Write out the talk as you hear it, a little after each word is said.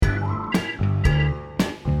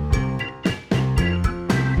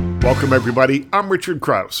Welcome, everybody. I'm Richard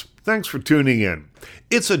Crouse. Thanks for tuning in.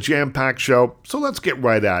 It's a jam-packed show, so let's get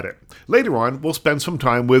right at it. Later on, we'll spend some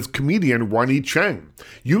time with comedian Ronny Chieng.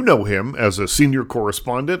 You know him as a senior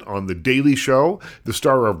correspondent on The Daily Show, the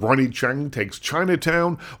star of Ronny Chieng Takes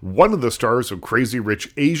Chinatown, one of the stars of Crazy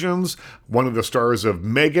Rich Asians, one of the stars of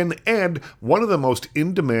Megan, and one of the most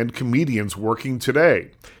in-demand comedians working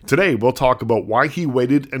today. Today, we'll talk about why he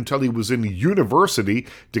waited until he was in university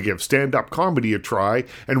to give stand-up comedy a try,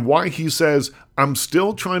 and why he says, "I'm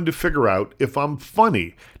still trying to figure out if I'm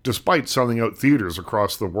funny," despite selling out theaters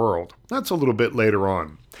across the world. That's a little bit later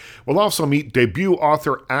on. We'll also meet debut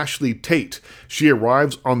author Ashley Tate. She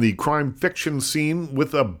arrives on the crime fiction scene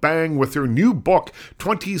with a bang with her new book,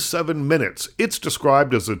 27 Minutes. It's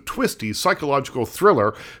described as a twisty psychological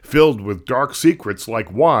thriller filled with dark secrets like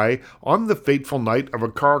why, on the fateful night of a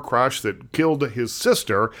car crash that killed his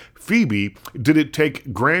sister, Phoebe, did it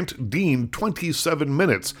take Grant Dean 27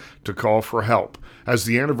 minutes to call for help. As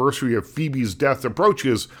the anniversary of Phoebe's death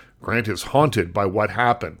approaches, Grant is haunted by what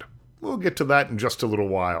happened. We'll get to that in just a little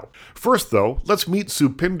while. First, though, let's meet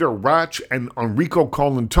Supinder Wraich and Enrico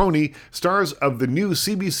Colantoni, stars of the new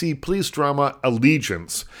CBC police drama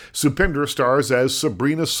Allegiance. Supinder stars as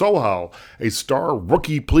Sabrina Sohal, a star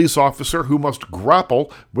rookie police officer who must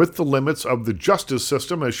grapple with the limits of the justice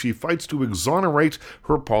system as she fights to exonerate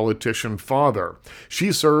her politician father.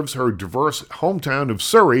 She serves her diverse hometown of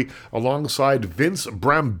Surrey alongside Vince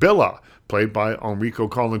Brambilla, played by Enrico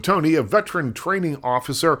Colantoni, a veteran training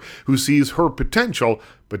officer who sees her potential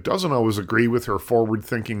but doesn't always agree with her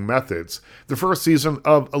forward-thinking methods. The first season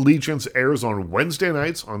of Allegiance airs on Wednesday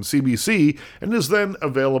nights on CBC and is then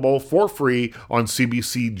available for free on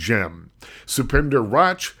CBC Gem. Supinder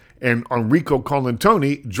Wraich and Enrico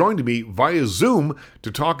Colantoni joined me via Zoom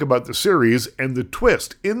to talk about the series and the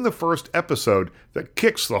twist in the first episode that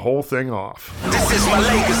kicks the whole thing off. This is my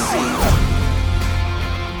legacy.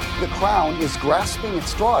 The Crown is grasping at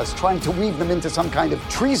straws, trying to weave them into some kind of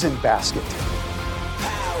treason basket.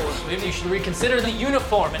 Maybe you should reconsider the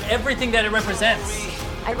uniform and everything that it represents.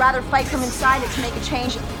 I'd rather fight from inside it to make a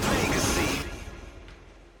change.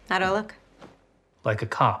 How do I look? Like a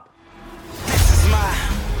cop. This is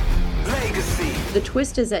my legacy. The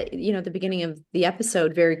twist is at, the beginning of the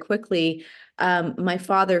episode, very quickly, my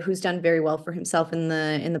father, who's done very well for himself in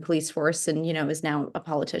the police force and, is now a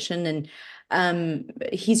politician, and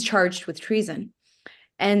he's charged with treason.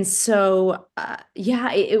 And so,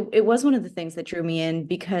 it was one of the things that drew me in,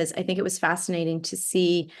 because I think it was fascinating to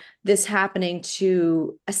see this happening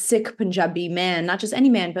to a Sikh Punjabi man, not just any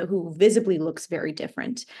man, but who visibly looks very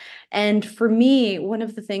different. And for me, one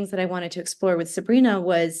of the things that I wanted to explore with Sabrina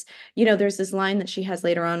was, there's this line that she has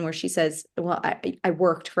later on where she says, well, I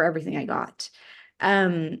worked for everything I got.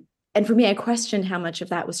 And for me, I questioned how much of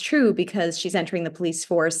that was true, because she's entering the police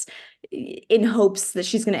force in hopes that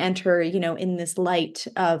she's going to enter, in this light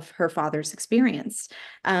of her father's experience,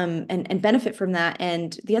 and benefit from that.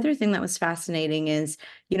 And the other thing that was fascinating is,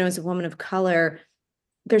 as a woman of color,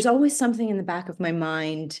 there's always something in the back of my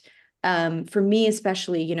mind, for me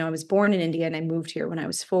especially, I was born in India and I moved here when I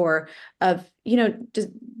was 4, of,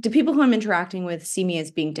 do people who I'm interacting with see me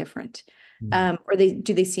as being different? Or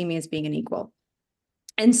do they see me as being an equal?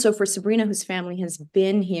 And so for Sabrina, whose family has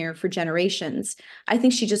been here for generations, I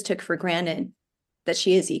think she just took for granted that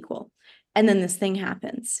she is equal. And then this thing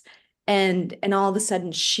happens. And all of a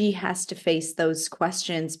sudden she has to face those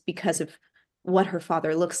questions because of what her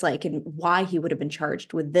father looks like and why he would have been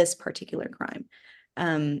charged with this particular crime.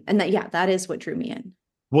 And that is what drew me in.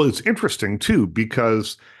 Well, it's interesting, too,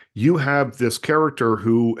 because you have this character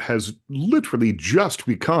who has literally just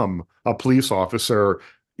become a police officer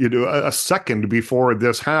a second before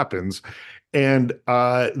this happens, and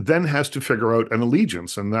then has to figure out an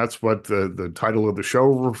allegiance. And that's what the title of the show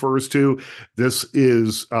refers to. This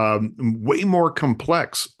is way more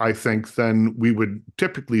complex, I think, than we would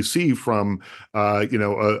typically see from, a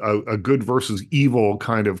good versus evil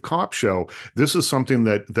kind of cop show. This is something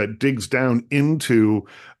that digs down into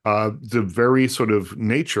the very sort of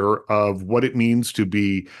nature of what it means to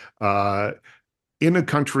be in a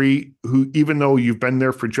country who, even though you've been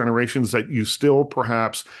there for generations, that you still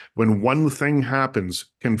perhaps, when one thing happens,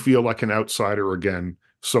 can feel like an outsider again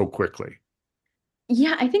so quickly.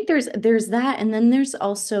 Yeah, I think there's that. And then there's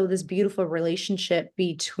also this beautiful relationship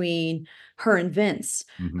between her and Vince,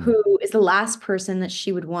 who is the last person that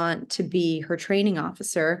she would want to be her training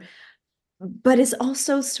officer, but is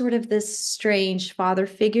also sort of this strange father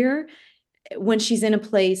figure when she's in a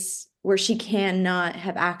place where she cannot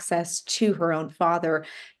have access to her own father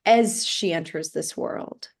as she enters this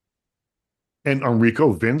world. And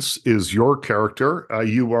Enrico, Vince is your character.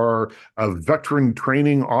 You are a veteran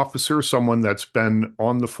training officer, someone that's been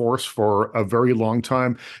on the force for a very long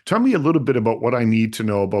time. Tell me a little bit about what I need to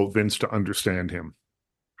know about Vince to understand him.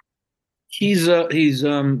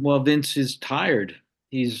 Well, Vince is tired.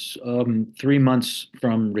 He's 3 months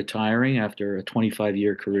from retiring after a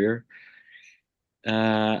 25-year career.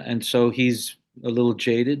 And so he's a little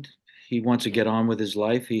jaded. He wants to get on with his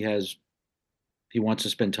life. He wants to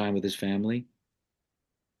spend time with his family.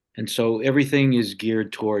 And so everything is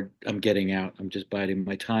geared toward, I'm getting out. I'm just biding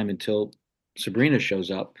my time until Sabrina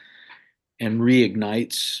shows up and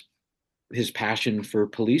reignites his passion for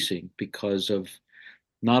policing because of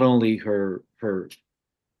not only her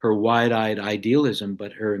wide-eyed idealism,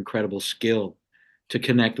 but her incredible skill to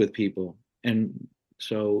connect with people. And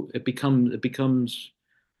so it becomes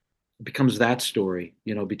that story,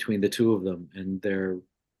 between the two of them and the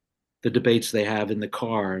debates they have in the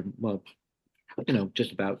car. Well,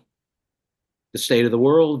 just about the state of the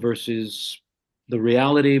world versus the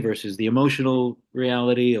reality versus the emotional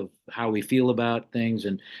reality of how we feel about things.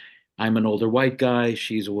 And I'm an older white guy,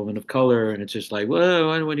 she's a woman of color, and it's just like, whoa,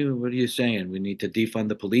 what are you saying? We need to defund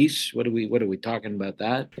the police? What are we talking about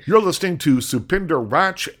that? You're listening to Supinder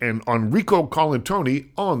Wraich and Enrico Colantoni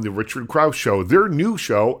on The Richard Crouse Show. Their new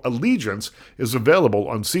show, Allegiance, is available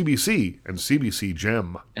on CBC and CBC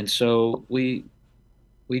Gem. And so we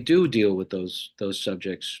do deal with those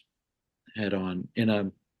subjects head on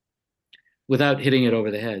without hitting it over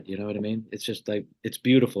the head. You know what I mean? It's just like, it's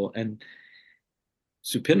beautiful. And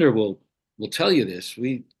Supinder will tell you this.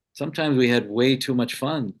 Sometimes we had way too much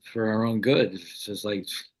fun for our own good. It's just like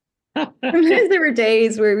sometimes there were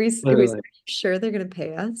days where we said, sure they're going to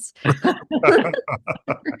pay us.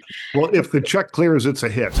 Well, if the check clears, it's a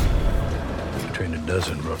hit. We've trained a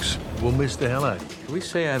dozen rooks. We'll miss the hell out of you. Can we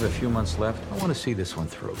say I have a few months left? I want to see this one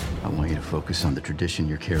through. I want you to focus on the tradition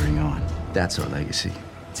you're carrying on. That's our legacy.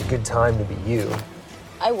 It's a good time to be you.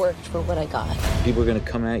 I worked for what I got. People are going to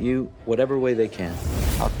come at you whatever way they can.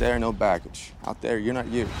 Out there, no baggage. Out there, you're not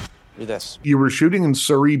you. You're this. You were shooting in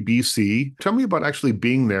Surrey, BC. Tell me about actually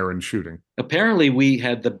being there and shooting. Apparently, we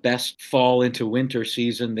had the best fall into winter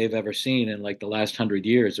season they've ever seen in like the last 100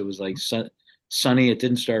 years. It was like sunny. It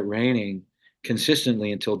didn't start raining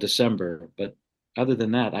consistently until December. But other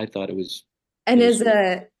than that, I thought it was. And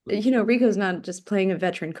Rico's not just playing a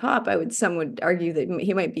veteran cop. Some would argue that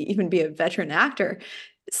he might even be a veteran actor.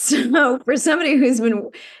 So for somebody who's been,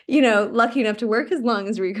 lucky enough to work as long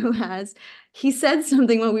as Rico has, he said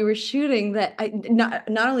something while we were shooting that not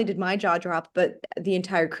only did my jaw drop, but the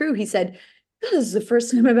entire crew. He said, "This is the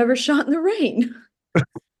first time I've ever shot in the rain."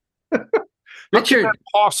 How can that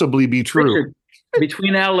possibly be true? Richard,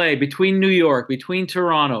 between LA, between New York, between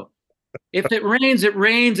Toronto, if it rains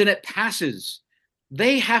and it passes.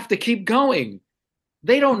 They have to keep going.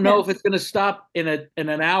 They don't know if it's going to stop in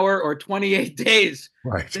an hour or 28 days.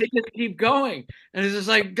 Right. They just keep going. And it's just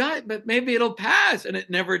like, God, but maybe it'll pass. And it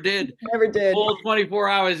never did. Never did. All 24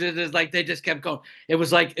 hours, it is like they just kept going. It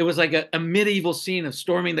was like a medieval scene of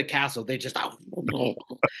storming the castle. They just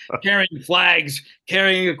carrying flags,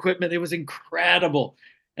 carrying equipment. It was incredible.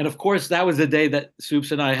 And of course, that was the day that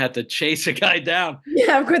Soups and I had to chase a guy down.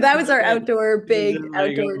 Yeah, of course. That was our outdoor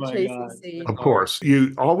chasing scene. Of course.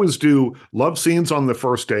 You always do love scenes on the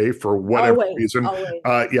first day for whatever reason. Always.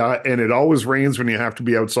 And it always rains when you have to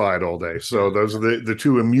be outside all day. So those are the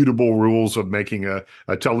two immutable rules of making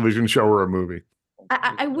a television show or a movie.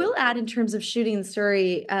 I will add, in terms of shooting in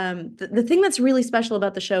Surrey, the thing that's really special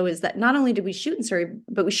about the show is that not only did we shoot in Surrey,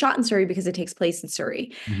 but we shot in Surrey because it takes place in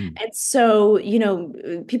Surrey. Mm-hmm. And so,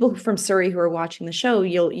 people from Surrey who are watching the show,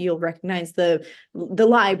 you'll recognize the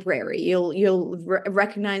library, you'll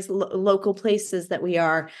recognize local places that we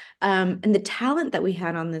are, and the talent that we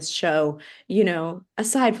had on this show,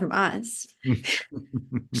 aside from us.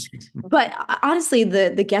 But honestly,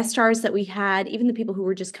 the guest stars that we had, even the people who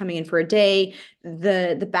were just coming in for a day,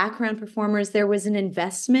 the background performers, there was an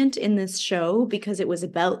investment in this show because it was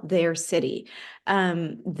about their city,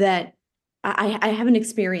 that I haven't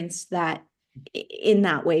experienced that in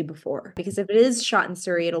that way before. Because if it is shot in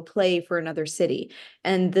Surrey, it'll play for another city,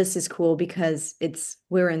 and this is cool because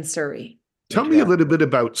we're in Surrey. Tell me a little bit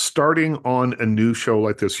about starting on a new show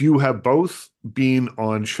like this. You have both been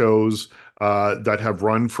on shows that have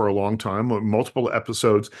run for a long time, multiple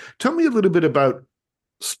episodes. Tell me a little bit about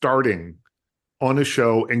starting on a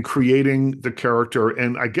show and creating the character.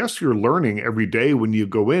 And I guess you're learning every day when you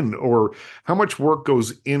go in, or how much work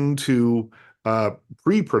goes into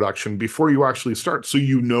pre-production before you actually start, so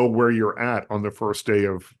you know where you're at on the first day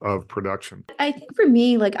of production. I think for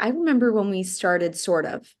me, I remember when we started, sort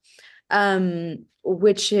of.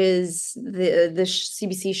 which is the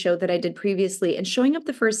CBC show that I did previously, and showing up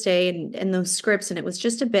the first day and those scripts, and it was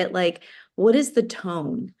just a bit like, what is the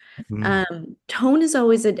tone? Tone is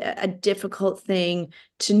always a difficult thing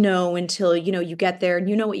to know until, you get there and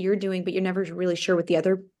you know what you're doing, but you're never really sure what the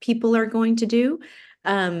other people are going to do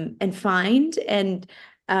and find. And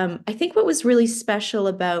I think what was really special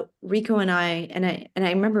about Rico and I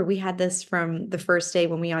remember we had this from the first day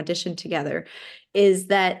when we auditioned together, is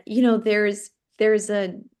that, there's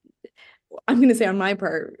a, I'm going to say on my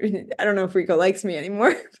part, I don't know if Rico likes me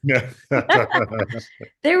anymore. Yeah.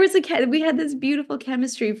 We had this beautiful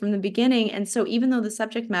chemistry from the beginning. And so even though the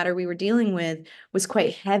subject matter we were dealing with was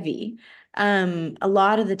quite heavy, a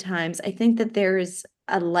lot of the times I think that there's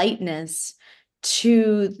a lightness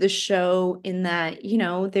to the show in that,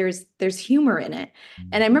 there's humor in it.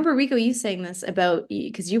 And I remember, Rico, you saying this about,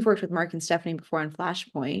 because you've worked with Mark and Stephanie before on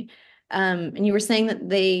Flashpoint, and you were saying that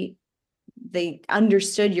they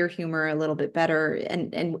understood your humor a little bit better,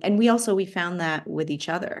 and we found that with each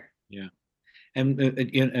other. Yeah, and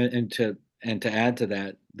to add to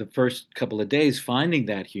that, the first couple of days finding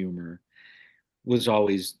that humor was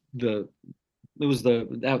always that was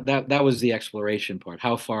the exploration part.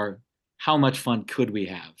 How much fun could we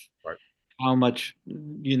have? Right. How much,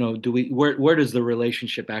 where does the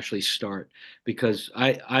relationship actually start? Because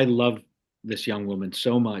I love this young woman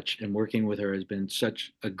so much, and working with her has been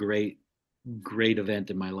such a great event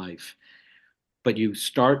in my life. But you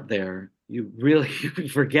start there, you really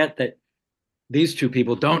forget that these two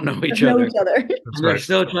people don't know each other. And they're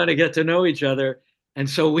still trying to get to know each other. And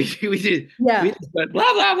so we did. Yeah. We just went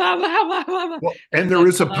blah, blah, blah, blah, blah, blah. Well, and there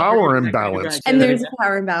is a power imbalance. And there's a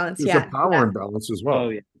power imbalance. There's a power imbalance as well. Oh,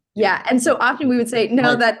 yeah. Yeah, and so often we would say,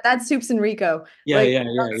 no, that's Soups and Rico. Yeah.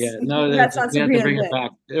 No, that's not we had to bring Sabrina. it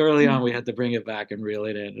back. Early on, we had to bring it back and reel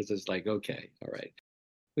it in. It's just like, okay, all right.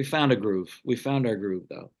 We found a groove. We found our groove,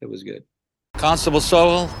 though. It was good. Constable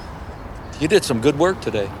Sohal, you did some good work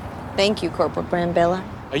today. Thank you, Corporal Brambilla.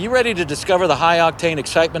 Are you ready to discover the high-octane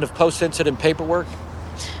excitement of post-incident paperwork?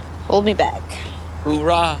 Hold me back.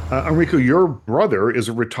 Hoorah. Enrico, your brother is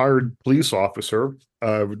a retired police officer,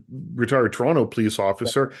 retired Toronto police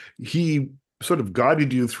officer. He sort of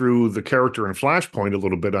guided you through the character in Flashpoint a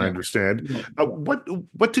little bit, I understand.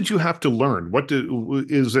 What did you have to learn?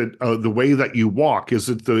 Is it the way that you walk? Is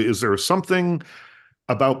there something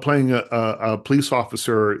about playing a police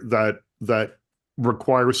officer that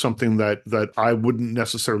requires something that I wouldn't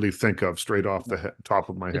necessarily think of straight off the top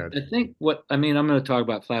of my head? I think I'm going to talk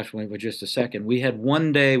about Flashpoint for just a second. We had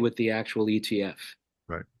one day with the actual ETF.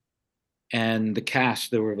 Right. And the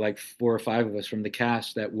cast, there were like 4 or 5 of us from the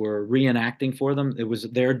cast that were reenacting for them. It was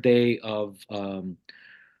their day of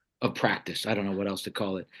practice. I don't know what else to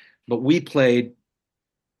call it. But we played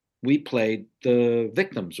the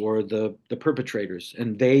victims or the perpetrators,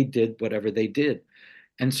 and they did whatever they did.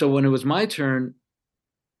 And so when it was my turn,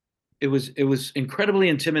 it was incredibly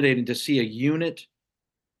intimidating to see a unit,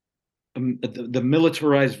 the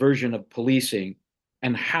militarized version of policing,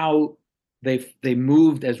 and how they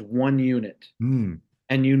moved as one unit. And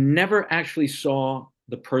you never actually saw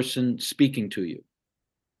the person speaking to you.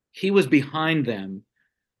 He was behind them,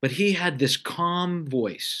 but he had this calm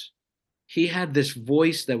voice. He had this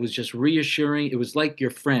voice that was just reassuring. It was like your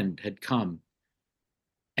friend had come.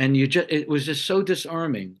 And it was just so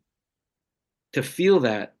disarming to feel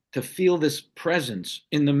this presence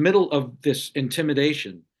in the middle of this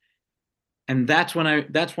intimidation. And that's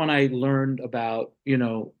when I learned about,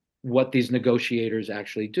 what these negotiators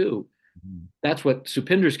actually do. That's what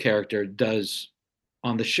Supinder's character does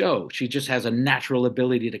on the show. She just has a natural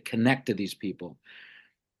ability to connect to these people.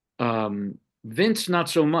 Vince,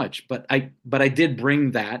 not so much, but I did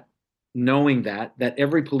bring that, knowing that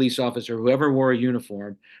every police officer who ever wore a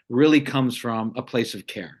uniform really comes from a place of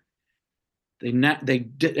care.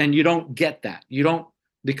 And you don't get that. You don't,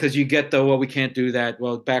 because you get we can't do that.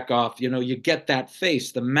 Well, back off. You get that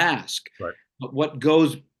face, the mask. Right. But what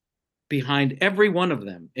goes behind every one of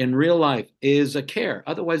them in real life is a care.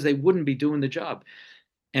 Otherwise, they wouldn't be doing the job.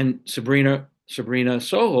 And Sabrina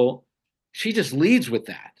Sohal, she just leads with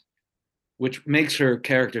that, which makes her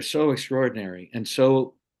character so extraordinary. And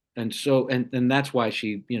that's why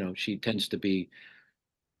she tends to be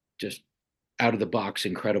just out of the box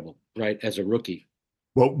incredible, right? As a rookie.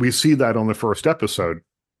 Well, we see that on the first episode.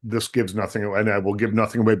 This gives nothing away, and I will give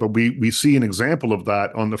nothing away, but we see an example of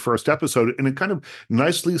that on the first episode, and it kind of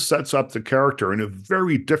nicely sets up the character in a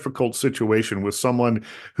very difficult situation with someone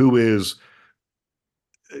who is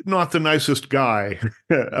not the nicest guy.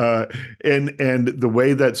 And the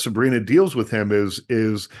way that Sabrina deals with him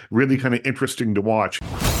is really kind of interesting to watch.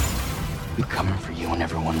 be coming for you and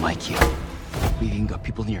everyone like you. We even got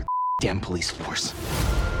people in your damn police force.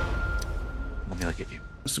 Let me look at you.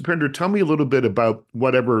 Supinder, tell me a little bit about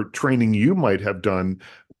whatever training you might have done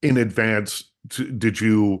in advance. Did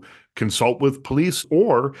you consult with police,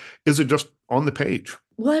 or is it just on the page?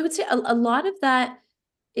 Well, I would say a lot of that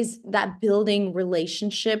is that building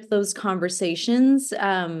relationship, those conversations,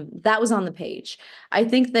 that was on the page. I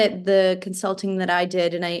think that the consulting that I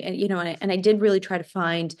did, and I did really try to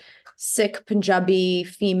find Sikh, Punjabi,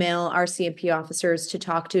 female RCMP officers to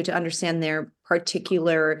talk to understand their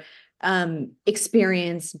particular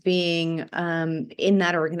experience being in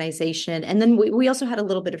that organization. And then we also had a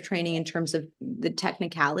little bit of training in terms of the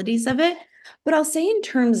technicalities of it. But I'll say in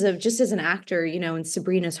terms of just as an actor, in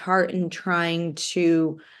Sabrina's heart and trying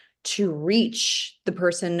to reach the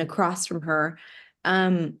person across from her,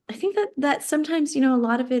 I think that sometimes, a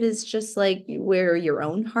lot of it is just like where your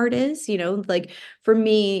own heart is, like for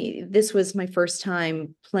me, this was my first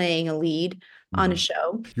time playing a lead on a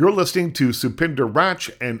show. You're listening to Supinder Wraich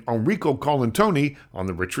and Enrico Colantoni on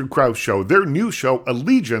The Richard Crouse Show. Their new show,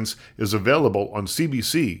 Allegiance, is available on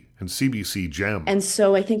CBC and CBC Gem. And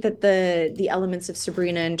so I think that the elements of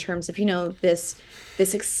Sabrina in terms of,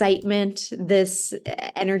 this excitement, this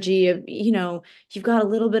energy of, you've got a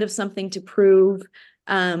little bit of something to prove,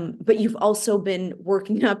 but you've also been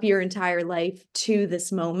working up your entire life to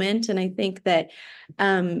this moment. And I think that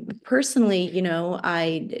personally,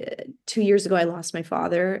 2 years ago, I lost my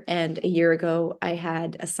father, and a year ago, I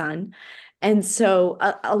had a son. And so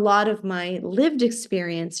a lot of my lived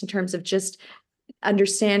experience in terms of just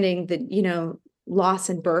understanding that, loss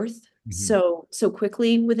and birth so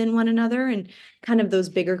quickly within one another, and kind of those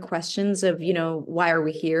bigger questions of, why are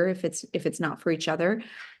we here if it's not for each other?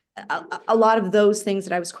 A lot of those things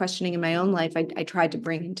that I was questioning in my own life, I tried to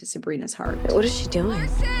bring into Sabrina's heart. What is she doing?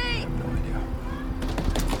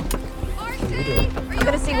 I'm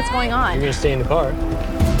gonna see what's going on. You're gonna stay in the car.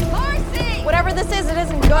 Marcy! Whatever this is, it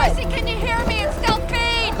isn't good. Marcy, can you hear me? It's still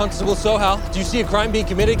me! Constable Sohal, do you see a crime being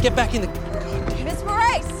committed? Get back in the... Miss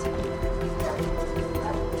Wraich!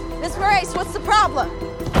 Miss Wraich, what's the problem?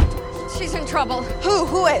 She's in trouble.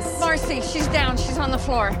 Who is? Marcy, she's down. She's on the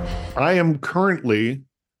floor. I am currently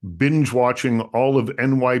binge watching all of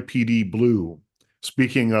NYPD Blue.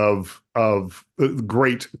 Speaking of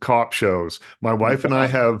great cop shows, my wife and I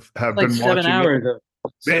have Like been 7 watching hours,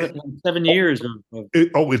 it. 7 years of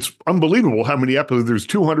It's unbelievable how many episodes. There's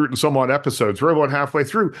 200 and some odd episodes. We're about halfway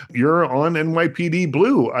through. You're on NYPD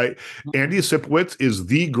Blue. Andy Sipowicz is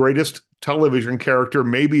the greatest television character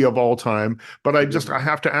maybe of all time. But I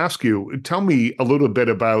have to ask you, tell me a little bit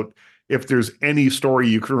about if there's any story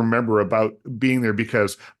you can remember about being there,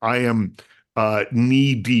 because I am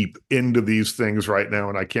knee deep into these things right now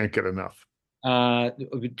and I can't get enough.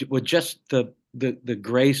 With just the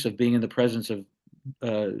grace of being in the presence of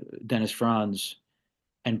Dennis Franz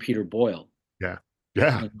and Peter Boyle. Yeah.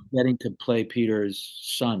 And getting to play Peter's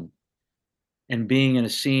son and being in a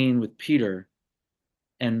scene with Peter,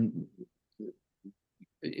 and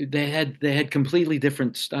they had completely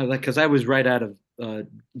different style. Like, because I was right out of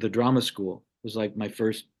the drama school. It was like my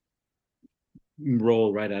first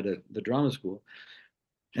role right out of the drama school,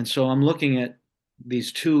 and so I'm looking at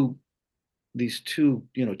these two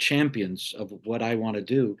champions of what I want to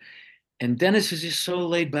do. And Dennis is just so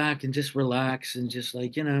laid back and just relaxed and just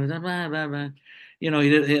like, blah, blah, blah.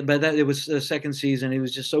 But it was the second season. He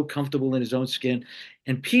was just so comfortable in his own skin.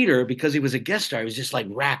 And Peter, because he was a guest star, he was just like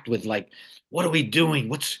racked with like, what are we doing?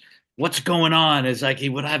 What's going on? It's like he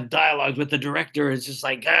would have dialogue with the director. It's just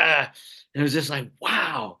like, And it was just like,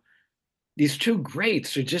 wow, these two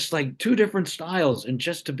greats are just like two different styles. And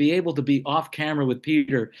just to be able to be off camera with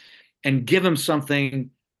Peter and give him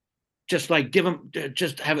something, the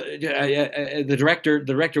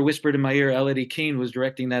director whispered in my ear, Elodie Keene was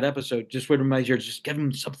directing that episode, just whispered in my ear, just give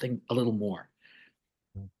him something a little more.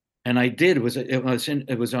 And I did.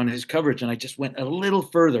 It was on his coverage, and I just went a little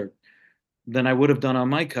further than I would have done on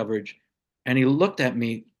my coverage. And he looked at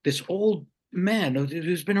me, this old man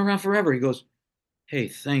who's been around forever. He goes, "Hey,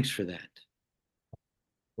 thanks for that."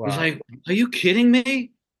 Wow. I was like, "Are you kidding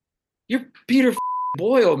me? You're Peter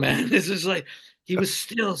Boyle, man." This is like, he was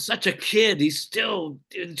still such a kid. He's still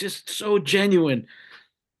just so genuine.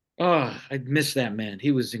 Oh, I miss that man.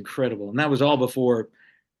 He was incredible. And that was all before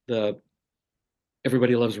the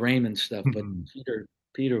Everybody Loves Raymond stuff. But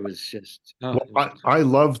Peter was just... I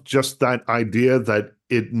love just that idea that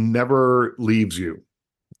it never leaves you.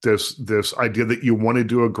 This idea that you want to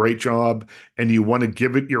do a great job and you want to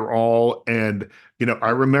give it your all. And, I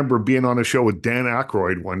remember being on a show with Dan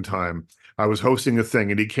Aykroyd one time. I was hosting a thing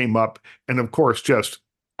and he came up and, of course, just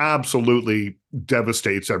absolutely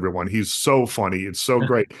devastates everyone. He's so funny. It's so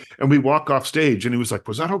great. And we walk off stage and he was like,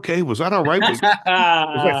 was that okay? Was that all right? Was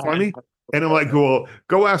that funny? And I'm like, well,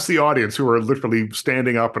 go ask the audience who are literally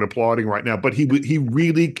standing up and applauding right now. But he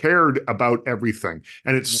really cared about everything.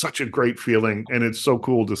 And it's such a great feeling. And it's so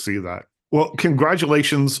cool to see that. Well,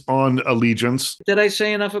 congratulations on Allegiance. Did I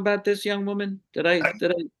say enough about this young woman? I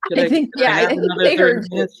think we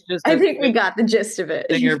got the gist of it.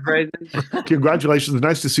 Sing her praises. Congratulations.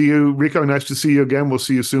 Nice to see you, Rico. Nice to see you again. We'll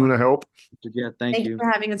see you soon, I hope. Yeah, thank you. Thanks for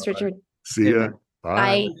having us, Richard. See ya.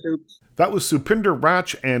 Bye. That was Supinder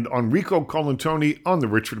Wraich and Enrico Colantoni on The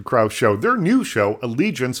Richard Crouse Show. Their new show,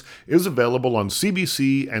 Allegiance, is available on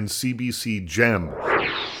CBC and CBC Gem.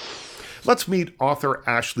 Let's meet author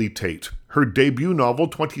Ashley Tate. Her debut novel,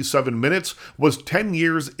 27 Minutes, was 10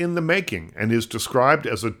 years in the making and is described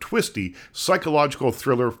as a twisty psychological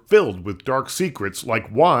thriller filled with dark secrets like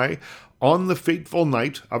why, on the fateful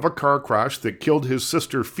night of a car crash that killed his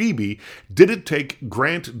sister Phoebe, did it take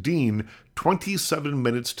Grant Dean 27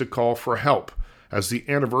 minutes to call for help? As the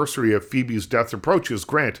anniversary of Phoebe's death approaches,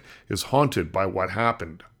 Grant is haunted by what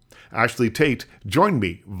happened. Ashley Tate joined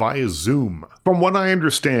me via Zoom. From what I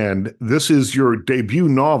understand, this is your debut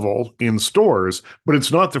novel in stores, but it's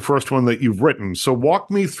not the first one that you've written. So walk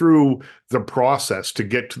me through the process to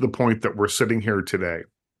get to the point that we're sitting here today.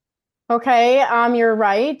 Okay, you're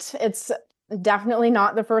right. It's definitely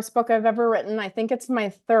not the first book I've ever written. I think it's my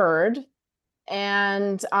third.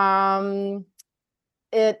 And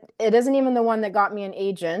it isn't even the one that got me an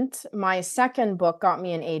agent. My second book got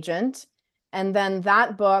me an agent. And then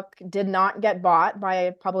that book did not get bought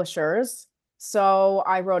by publishers. So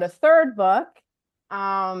I wrote a third book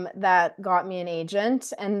that got me an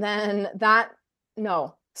agent. And then I'm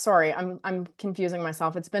confusing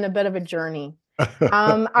myself. It's been a bit of a journey.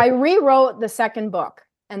 I rewrote the second book,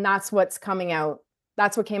 and that's what's coming out.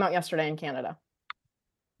 That's what came out yesterday in Canada.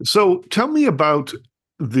 So tell me about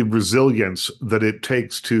the resilience that it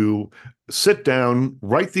takes to sit down,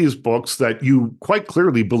 write these books that you quite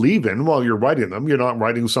clearly believe in while you're writing them. You're not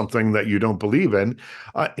writing something that you don't believe in,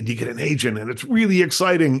 and you get an agent and it's really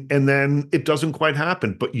exciting, and then it doesn't quite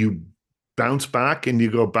happen, but you bounce back and you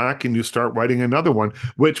go back and you start writing another one,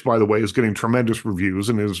 which, by the way, is getting tremendous reviews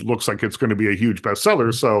and looks like it's going to be a huge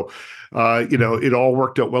bestseller. So, it all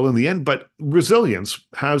worked out well in the end, but resilience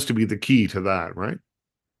has to be the key to that, right?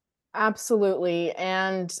 Absolutely.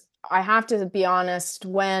 And I have to be honest,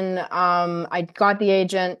 when I got the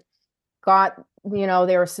agent, they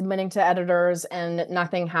were submitting to editors and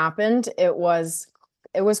nothing happened, it was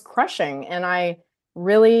crushing. And I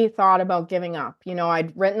really thought about giving up.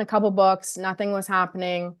 I'd written a couple books, nothing was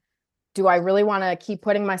happening. Do I really want to keep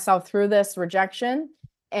putting myself through this rejection?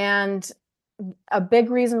 And a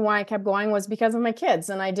big reason why I kept going was because of my kids,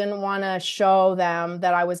 and I didn't want to show them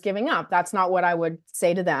that I was giving up. That's not what I would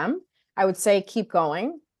say to them. I would say, keep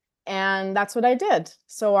going. And that's what I did.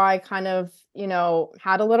 So I kind of,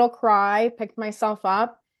 had a little cry, picked myself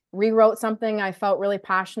up, rewrote something I felt really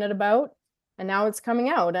passionate about, and now it's coming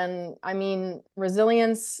out. And I mean,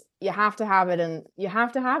 resilience, you have to have it, and you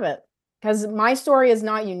have to have it because my story is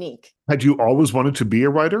not unique. Had you always wanted to be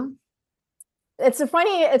a writer? It's a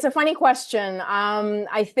funny question.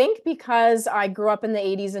 I think because I grew up in the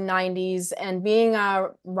 80s and 90s, and being a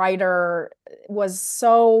writer was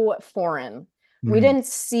so foreign. We didn't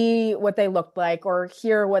see what they looked like or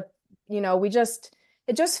hear what,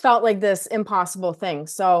 it just felt like this impossible thing.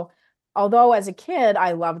 So although as a kid,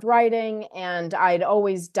 I loved writing and I'd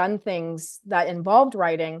always done things that involved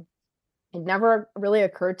writing, it never really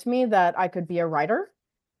occurred to me that I could be a writer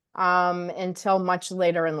until much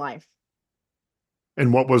later in life.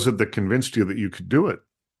 And what was it that convinced you that you could do it?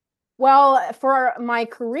 Well, for my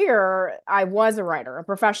career, I was a writer, a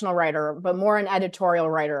professional writer, but more an editorial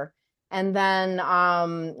writer. And then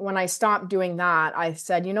when I stopped doing that, I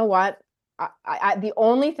said, you know what? The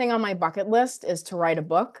only thing on my bucket list is to write a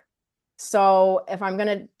book. So if I'm going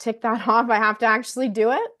to tick that off, I have to actually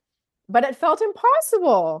do it. But it felt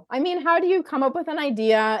impossible. I mean, how do you come up with an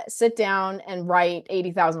idea, sit down and write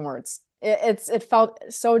 80,000 words? It felt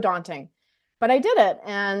so daunting. But I did it.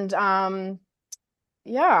 And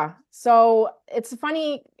so it's a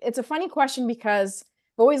funny question because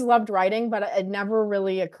I've always loved writing, but it never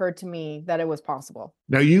really occurred to me that it was possible.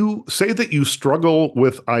 Now, you say that you struggle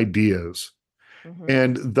with ideas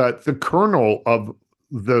and that the kernel of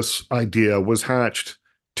this idea was hatched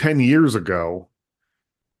 10 years ago,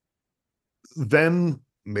 then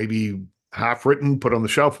maybe half written, put on the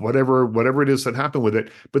shelf, whatever it is that happened with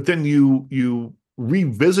it. But then you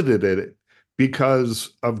revisited it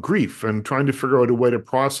because of grief and trying to figure out a way to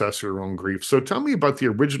process your own grief. So tell me about the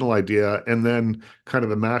original idea and then kind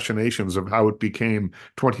of the machinations of how it became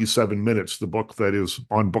 27 Minutes, the book that is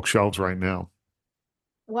on bookshelves right now.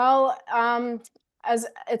 Well, as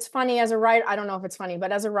it's funny as a writer, I don't know if it's funny,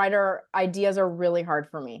 but as a writer, ideas are really hard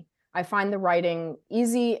for me. I find the writing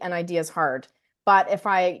easy and ideas hard. But if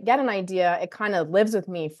I get an idea, it kind of lives with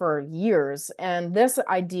me for years. And this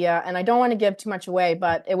idea, and I don't want to give too much away,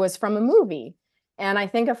 but it was from a movie. And I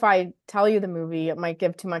think if I tell you the movie, it might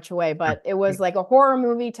give too much away. But it was like a horror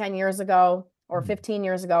movie 10 years ago or 15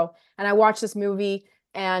 years ago. And I watched this movie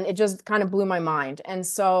and it just kind of blew my mind. And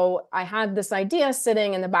so I had this idea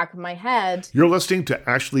sitting in the back of my head. You're listening to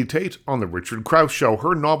Ashley Tate on The Richard Crouse Show.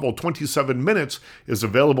 Her novel, 27 Minutes, is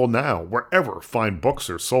available now wherever fine books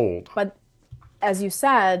are sold. But as you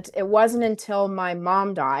said, it wasn't until my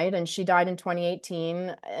mom died, and she died in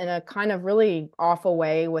 2018 in a kind of really awful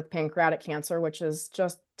way with pancreatic cancer, which is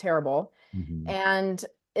just terrible. Mm-hmm. And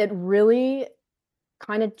it really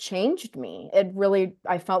kind of changed me.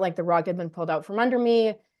 I felt like the rug had been pulled out from under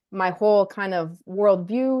me. My whole kind of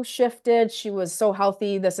worldview shifted. She was so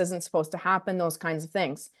healthy. This isn't supposed to happen, those kinds of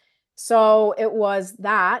things. So it was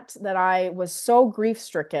that I was so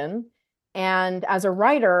grief-stricken. And as a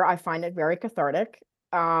writer, I find it very cathartic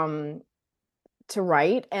to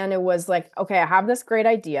write. And it was like, okay, I have this great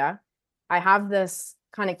idea. I have this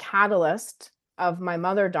kind of catalyst of my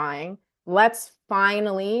mother dying. Let's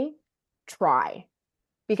finally try.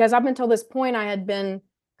 Because up until this point, I had been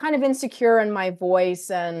kind of insecure in my voice.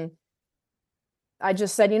 And I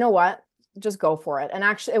just said, you know what? Just go for it. And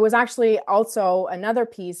actually, it was actually also another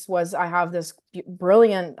piece was I have this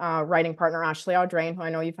brilliant writing partner, Ashley Tate, who I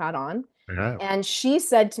know you've had on. Yeah. And she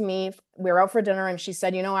said to me, we were out for dinner, and she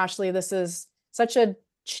said, you know, Ashley, this is such a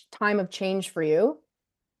time of change for you.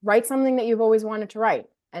 Write something that you've always wanted to write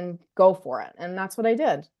and go for it. And that's what I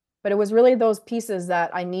did. But it was really those pieces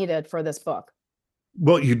that I needed for this book.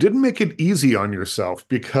 Well, you didn't make it easy on yourself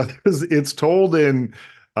because it's told in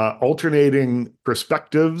alternating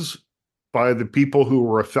perspectives by the people who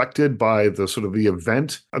were affected by the sort of the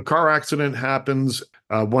event. A car accident happens.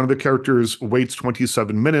 One of the characters waits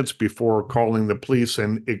 27 minutes before calling the police,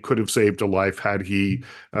 and it could have saved a life had he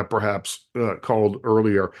perhaps called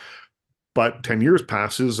earlier. But 10 years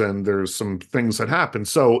passes and there's some things that happen.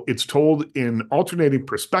 So it's told in alternating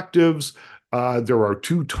perspectives. There are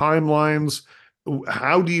two timelines.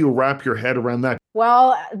 How do you wrap your head around that?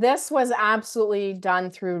 Well, this was absolutely done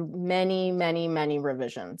through many, many, many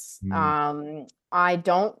revisions. I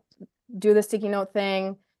don't do the sticky note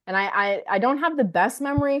thing, and I don't have the best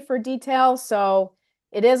memory for detail, so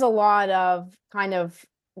it is a lot of kind of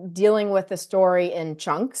dealing with the story in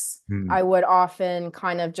chunks. I would often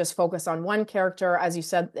kind of just focus on one character. As you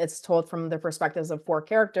said, it's told from the perspectives of 4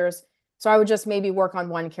 characters. So I would just maybe work on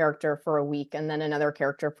one character for a week and then another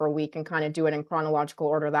character for a week and kind of do it in chronological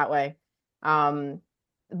order that way.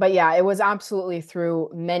 But yeah, it was absolutely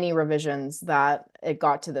through many revisions that it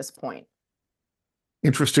got to this point.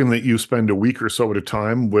 Interesting that you spend a week or so at a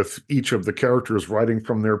time with each of the characters writing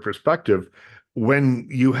from their perspective, when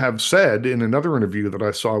you have said in another interview that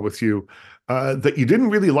I saw with you that you didn't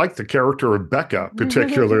really like the character of Becca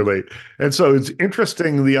particularly. And so it's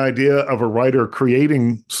interesting, the idea of a writer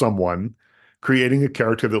creating a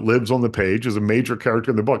character that lives on the page as a major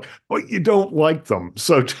character in the book, but you don't like them.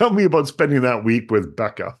 So tell me about spending that week with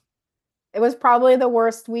Becca. It was probably the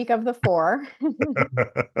worst week of the 4.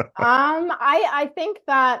 I think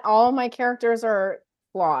that all my characters are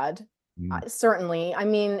flawed. Certainly. I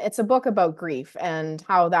mean, it's a book about grief and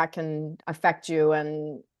how that can affect you,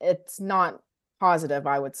 and it's not positive,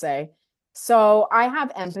 I would say. So I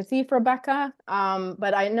have empathy for Becca,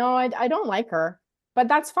 but I know I don't like her, but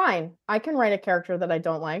that's fine. I can write a character that I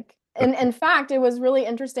don't like. And in fact, it was really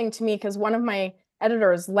interesting to me because one of my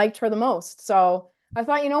editors liked her the most. So I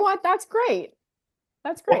thought, you know what? That's great.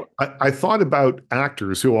 That's great. Well, I thought about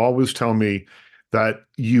actors who always tell me that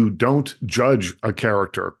you don't judge a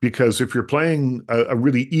character, because if you're playing a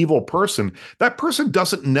really evil person, that person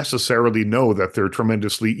doesn't necessarily know that they're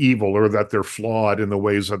tremendously evil or that they're flawed in the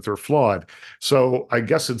ways that they're flawed. So I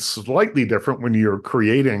guess it's slightly different when you're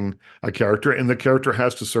creating a character and the character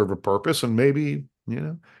has to serve a purpose, and maybe,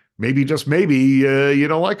 just maybe you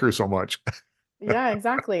don't like her so much. Yeah,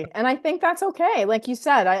 exactly. And I think that's okay. Like you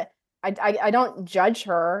said, I don't judge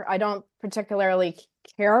her. I don't particularly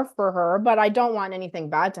care for her, but I don't want anything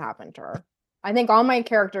bad to happen to her. I think all my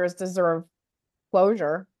characters deserve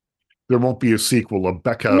closure. There won't be a sequel, a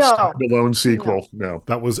Becca standalone sequel. No.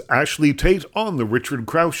 That was Ashley Tate on The Richard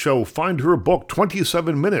Crouse Show. Find her book,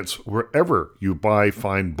 27 Minutes, wherever you buy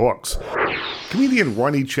fine books. Comedian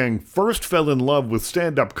Ronny Chieng first fell in love with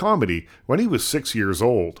stand-up comedy when he was 6 years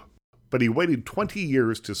old, but he waited 20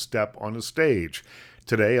 years to step on a stage.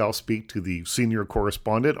 Today, I'll speak to the senior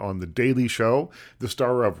correspondent on The Daily Show, the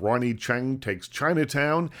star of Ronny Chieng Takes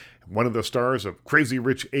Chinatown, one of the stars of Crazy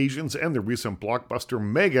Rich Asians and the recent blockbuster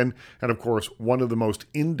Megan, and of course, one of the most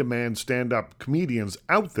in-demand stand-up comedians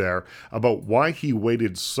out there, about why he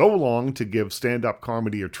waited so long to give stand-up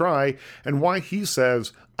comedy a try, and why he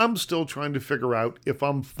says, "I'm still trying to figure out if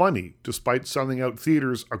I'm funny," despite selling out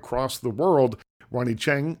theaters across the world. Ronny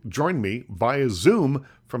Chieng joined me via Zoom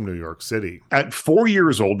from New York City. At 4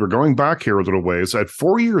 years old, we're going back here a little ways. At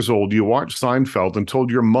 4 years old, you watched Seinfeld and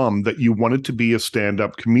told your mom that you wanted to be a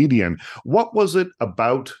stand-up comedian. What was it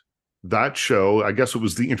about that show, I guess it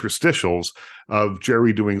was the interstitials of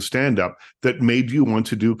Jerry doing stand-up, that made you want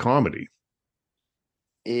to do comedy?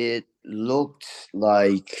 It looked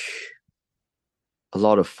like a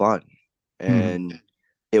lot of fun. And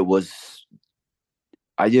it was,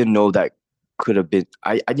 I didn't know that could have been,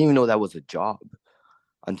 I didn't even know that was a job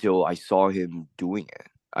until I saw him doing it.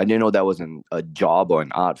 I didn't know that was a job or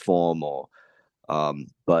an art form or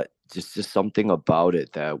but just something about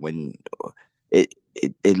it that when it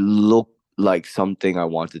looked like something I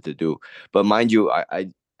wanted to do. But mind you,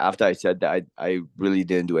 I after I said that, I really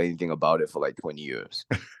didn't do anything about it for like 20 years.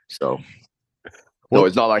 So well, no,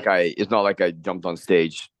 it's not like I jumped on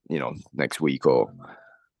stage, next week or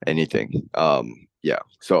anything.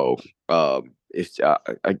 So it's I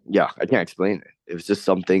can't explain it. It was just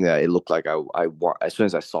something that it looked like I want. As soon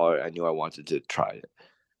as I saw it, I knew I wanted to try it.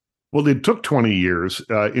 Well, it took 20 years.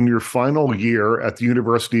 In your final year at the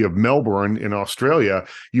University of Melbourne in Australia,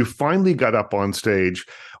 you finally got up on stage.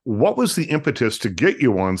 What was the impetus to get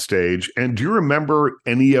you on stage? And do you remember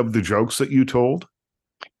any of the jokes that you told?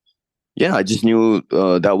 Yeah, I just knew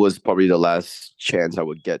that was probably the last chance I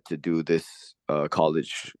would get to do this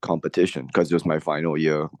college competition because it was my final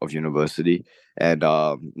year of university. And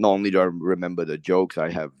not only do I remember the jokes, I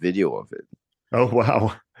have video of it. Oh,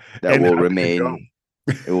 wow. That will remain,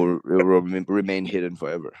 it will remain hidden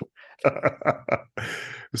forever.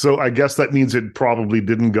 So I guess that means it probably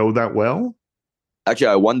didn't go that well? Actually,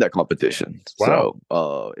 I won that competition. Wow.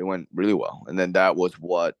 So it went really well. And then that was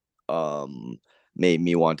what made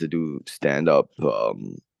me want to do stand-up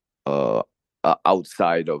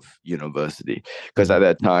outside of university, because at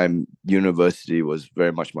that time university was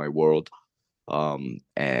very much my world,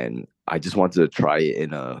 and I just wanted to try it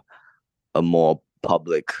in a more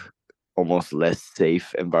public, almost less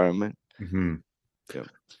safe environment.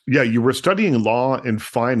 Yeah, you were studying law and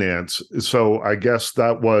finance, so I guess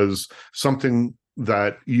that was something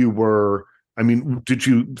that you were, did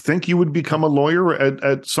you think you would become a lawyer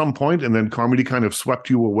at some point and then comedy kind of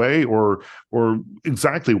swept you away, or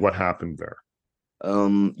exactly what happened there?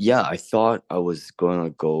 Yeah, I thought I was going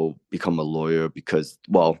to go become a lawyer because,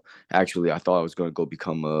 well, actually, I thought I was going to go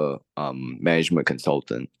become a management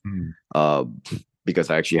consultant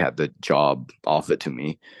because I actually had the job offered to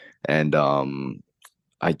me. And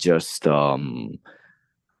I just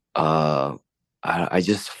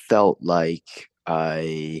felt like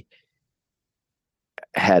I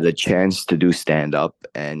had a chance to do stand-up,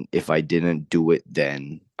 and if I didn't do it,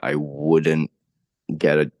 then I wouldn't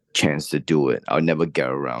get a chance to do it. I would never get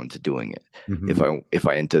around to doing it if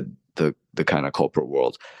I entered the kind of corporate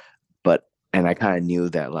world. And I kind of knew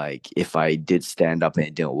that, like, if I did stand up and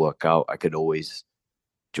it didn't work out, I could always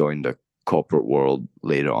join the corporate world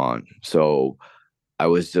later on. So I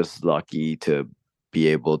was just lucky to be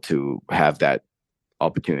able to have that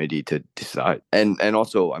opportunity to decide. And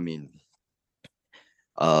also,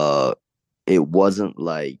 it wasn't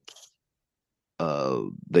like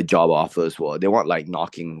the job offers they weren't like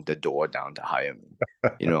knocking the door down to hire me.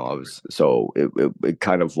 It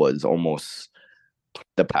kind of was almost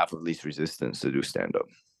the path of least resistance to do stand-up.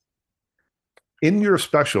 In your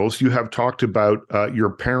specials, you have talked about your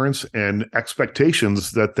parents and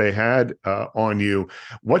expectations that they had on you.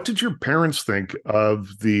 What did your parents think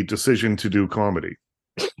of the decision to do comedy?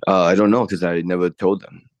 I don't know, because I never told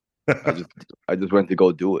them. I just went to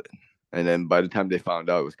go do it. And then by the time they found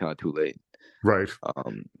out, it was kind of too late. Right.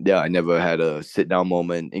 I never had a sit down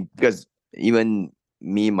moment, because even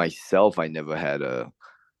me myself, I never had a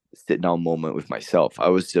sit down moment with myself. I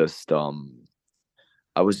was just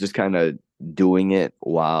kind of doing it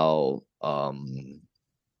while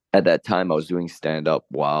at that time I was doing stand up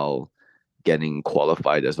while getting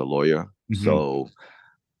qualified as a lawyer. So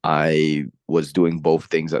I was doing both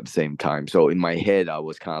things at the same time. So in my head, I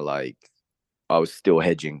was kind of like, I was still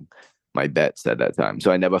hedging my bets at that time.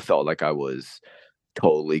 So I never felt like I was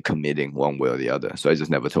totally committing one way or the other. So I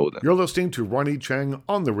just never told them. You're listening to Ronny Chieng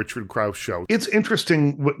on The Richard Crouse Show. It's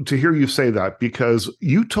interesting to hear you say that, because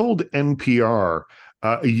you told NPR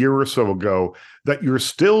a year or so ago that you're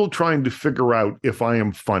still trying to figure out if I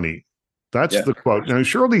am funny. That's the quote. Now,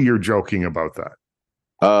 surely you're joking about that.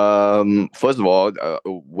 First of all,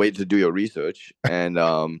 wait to do your research, and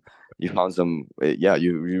you found some.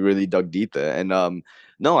 You really dug deep there. And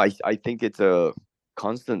no, I think it's a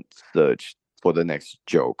constant search for the next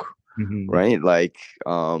joke, right? Like,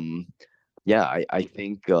 I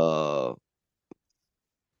think all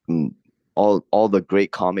the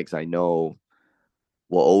great comics I know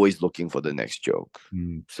were always looking for the next joke.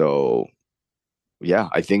 So, yeah,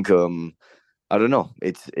 I think I don't know.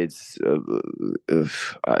 It's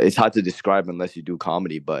hard to describe unless you do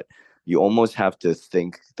comedy, but you almost have to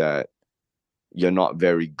think that you're not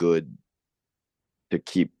very good to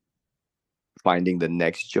keep finding the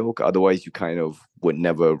next joke. Otherwise, you kind of would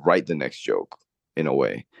never write the next joke in a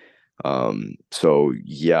way. So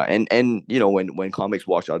yeah, and you know, when comics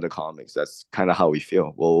watch other comics, that's kind of how we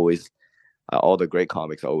feel. We're always all the great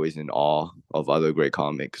comics are always in awe of other great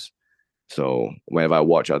comics. So whenever I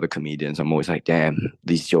watch other comedians, I'm always like, damn,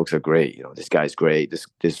 these jokes are great. You know, this guy's great.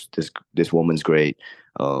 This woman's great.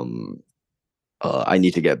 I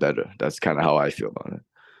need to get better. That's kind of how I feel about it.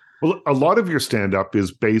 Well, a lot of your stand-up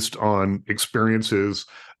is based on experiences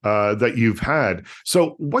that you've had.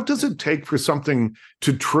 So what does it take for something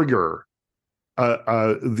to trigger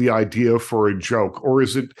the idea for a joke? Or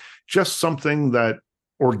is it just something that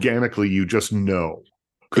organically you just know?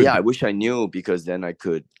 I wish I knew, because then I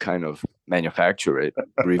could kind of manufacture it,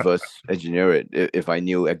 reverse engineer it if I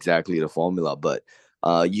knew exactly the formula. But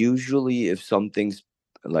usually if something's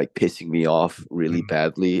like pissing me off really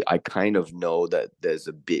badly, I kind of know that there's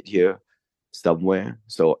a bit here somewhere.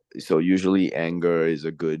 So usually anger is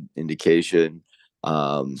a good indication.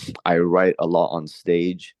 I write a lot on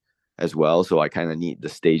stage as well, so I kind of need the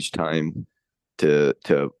stage time to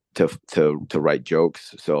write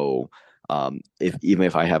jokes. So even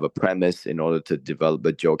if I have a premise, in order to develop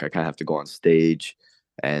a joke, I kind of have to go on stage,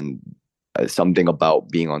 and something about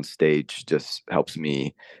being on stage just helps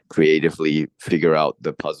me creatively figure out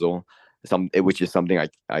the puzzle. Which is something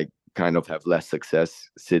I kind of have less success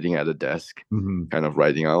sitting at a desk, kind of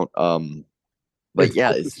writing out. But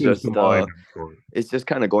yeah, it's just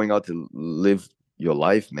kind of going out to live your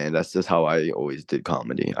life, man. That's just how I always did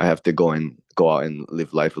comedy. I have to go out and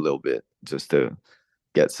live life a little bit just to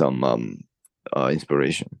get some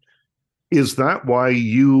inspiration. Is that why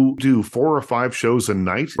you do 4 or 5 shows a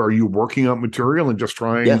night? Are you working out material and just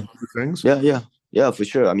trying new things? Yeah, for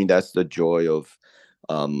sure. I mean, that's the joy of,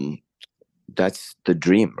 that's the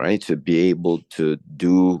dream, right? To be able to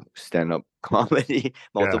do stand-up comedy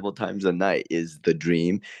multiple times a night is the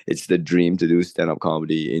dream. It's the dream to do stand-up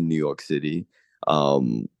comedy in New York City.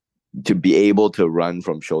 To be able to run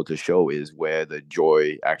from show to show is where the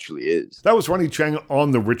joy actually is. That was Ronny Chieng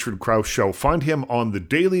on The Richard Crouse Show. Find him on The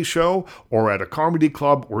Daily Show or at a comedy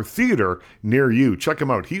club or theater near you. Check him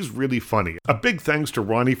out. He's really funny. A big thanks to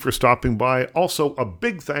Ronny for stopping by. Also, a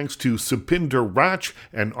big thanks to Supinder Wraich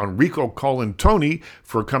and Enrico Colantoni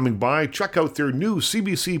for coming by. Check out their new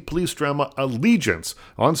CBC police drama Allegiance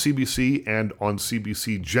on CBC and on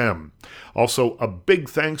CBC Gem. Also, a big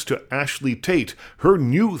thanks to Ashley Tate. Her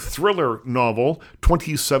new thriller novel,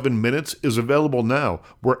 27 Minutes, is available now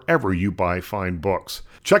wherever you buy fine books.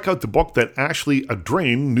 Check out the book that Ashley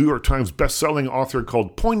Adrain, New York Times bestselling author,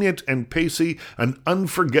 called Poignant and Pacey, an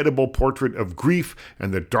unforgettable portrait of grief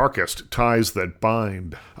and the darkest ties that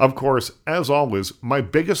bind. Of course, as always, my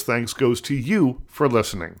biggest thanks goes to you for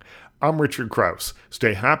listening. I'm Richard Crouse.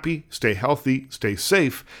 Stay happy, stay healthy, stay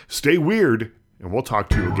safe, stay weird, and we'll talk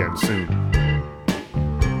to you again soon.